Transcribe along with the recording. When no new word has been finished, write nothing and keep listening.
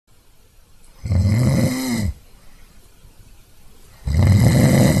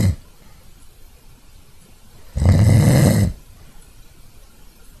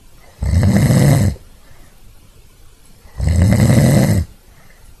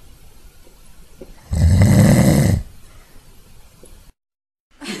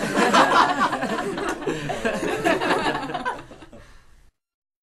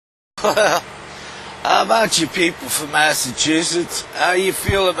Well, how about you people from Massachusetts? How you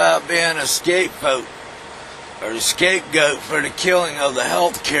feel about being a scapegoat or the scapegoat for the killing of the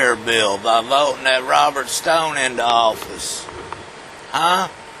health care bill by voting that Robert Stone into office? Huh?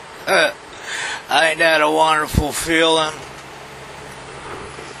 Ain't that a wonderful feeling?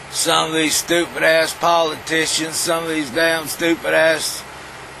 Some of these stupid-ass politicians, some of these damn stupid-ass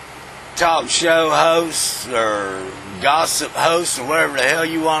talk show hosts or gossip hosts or whatever the hell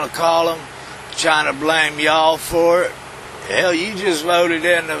you want to call them, trying to blame y'all for it. Hell, you just voted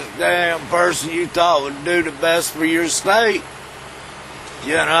in the damn person you thought would do the best for your state.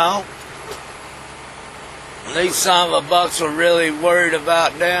 You know? These son of a bucks were really worried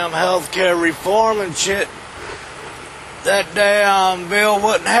about damn health care reform and shit. That damn bill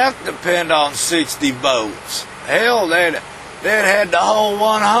wouldn't have to depend on 60 votes. Hell, they'd had the whole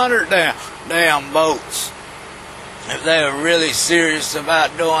 100 damn votes if they were really serious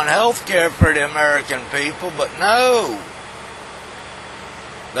about doing health care for the American people. But no.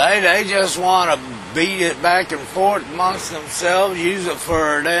 They just want to beat it back and forth amongst themselves, use it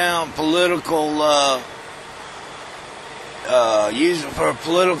for a damn political, use it for a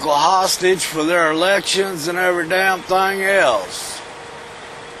political hostage for their elections and every damn thing else.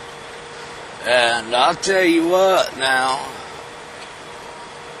 And I'll tell you what now,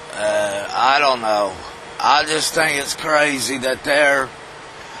 I don't know. I just think it's crazy that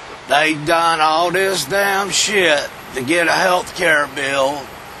they done all this damn shit to get a health care bill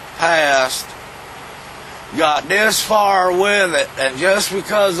passed, got this far with it, and just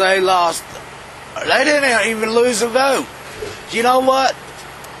because they lost, they didn't even lose a vote. You know what?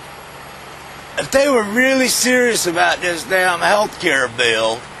 If they were really serious about this damn health care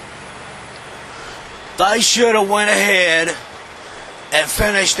bill, they should have went ahead and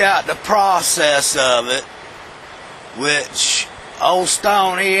finished out the process of it, which old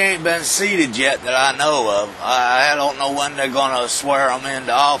Stone, he ain't been seated yet that I know of. I don't know when they're going to swear him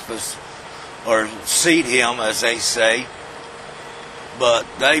into office or seat him, as they say. But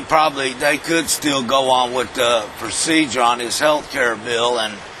they could still go on with the procedure on his health care bill.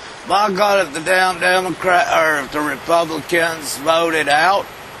 And by God, if the damn if the Republicans voted out,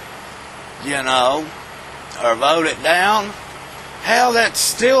 you know, or voted down, hell, that's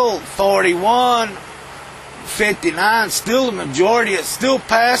still 41-59, still the majority. It still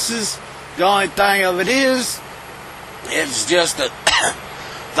passes. The only thing of it is, it's just that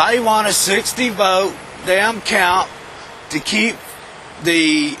they want a 60 vote damn count to keep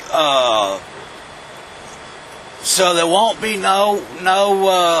the so there won't be no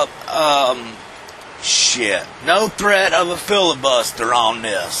threat of a filibuster on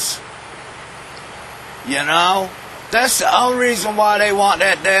this. You know? That's the only reason why they want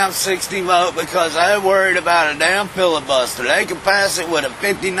that damn 60 vote, because they're worried about a damn filibuster. They can pass it with a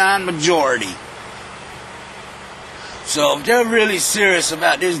 59 majority. So if they're really serious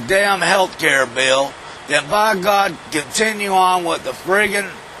about this damn health care bill, then by God, continue on with the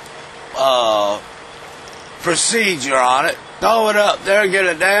friggin' procedure on it. Throw it up there, get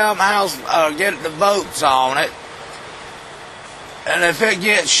a damn house, get the votes on it. And if it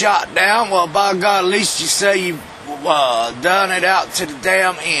gets shot down, well, by God, at least you say you've done it out to the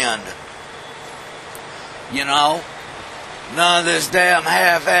damn end. You know? None of this damn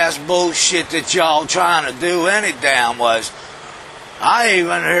half-ass bullshit that y'all trying to do any damn was. I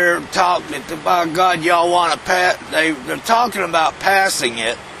even hear talk that, by God, y'all want to pass. They're talking about passing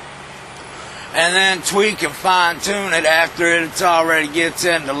it and then tweak and fine-tune it after it already gets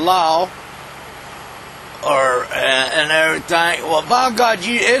into law and everything. Well, by God,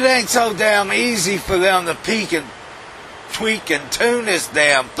 it ain't so damn easy for them to tweak and tune this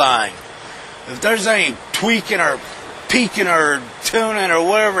damn thing. If there's any tweaking or peeking or tuning or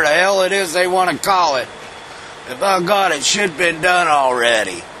whatever the hell it is they want to call it, and by God, it should have been done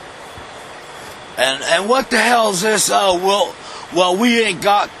already. And what the hell is this? Oh, well, we ain't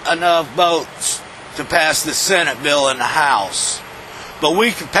got enough votes to pass the Senate bill in the House. But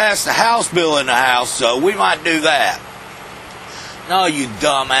we can pass the House bill in the House, so we might do that. No, you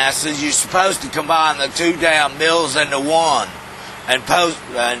dumbasses. You're supposed to combine the two damn bills into one and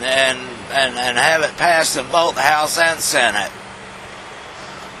have it passed in both the House and Senate.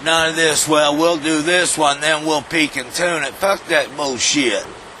 None of this, well, we'll do this one, then we'll peek and tune it. Fuck that bullshit.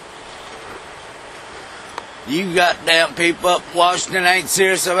 You goddamn people up in Washington ain't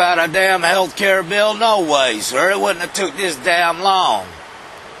serious about a damn health care bill? No way, sir. It wouldn't have took this damn long.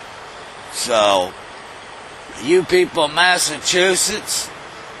 So, you people in Massachusetts,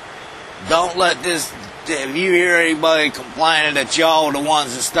 don't let this, if you hear anybody complaining that y'all are the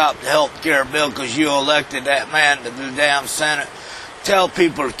ones that stopped the health care bill because you elected that man to the damn Senate, tell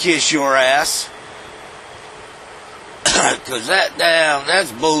people to kiss your ass. Because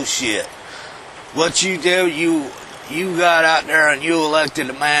that's bullshit. What you do, you got out there and you elected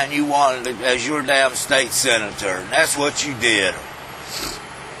the man you wanted as your damn state senator. And that's what you did.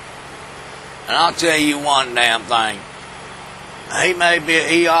 And I'll tell you one damn thing.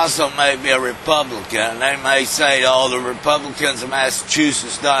 He also may be a Republican, and they may say, oh, the Republicans of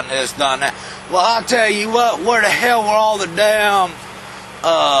Massachusetts done this, done that. Well, I'll tell you what, where the hell were all the damn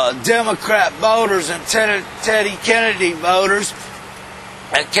Democrat voters and Teddy Kennedy voters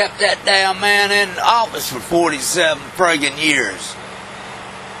that kept that damn man in office for 47 friggin' years?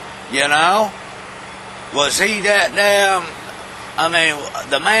 You know? Was he that damn... I mean,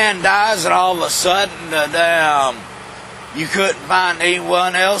 the man dies and all of a sudden the damn... You couldn't find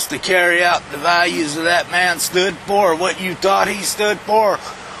anyone else to carry out the values that that man stood for, or what you thought he stood for,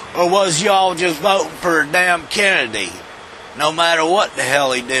 or was y'all just voting for damn Kennedy, no matter what the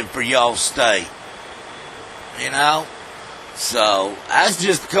hell he did for y'all's state? You know? So, that's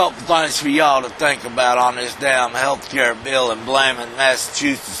just a couple things for y'all to think about on this damn healthcare bill and blaming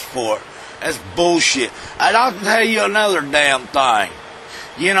Massachusetts for it. That's bullshit. And I'll tell you another damn thing.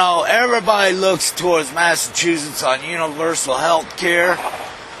 You know, everybody looks towards Massachusetts on universal health care.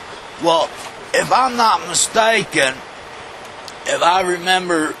 Well, if I'm not mistaken, if I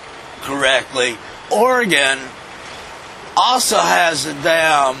remember correctly, Oregon also has a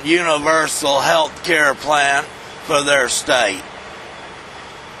damn universal health care plan for their state.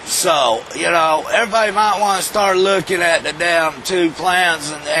 So, you know, everybody might want to start looking at the damn two plans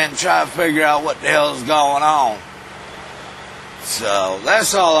and try to figure out what the hell is going on. So,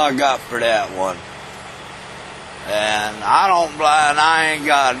 that's all I got for that one. And I ain't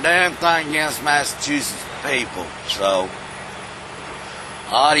got a damn thing against Massachusetts people. So,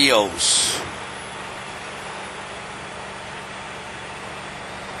 adios.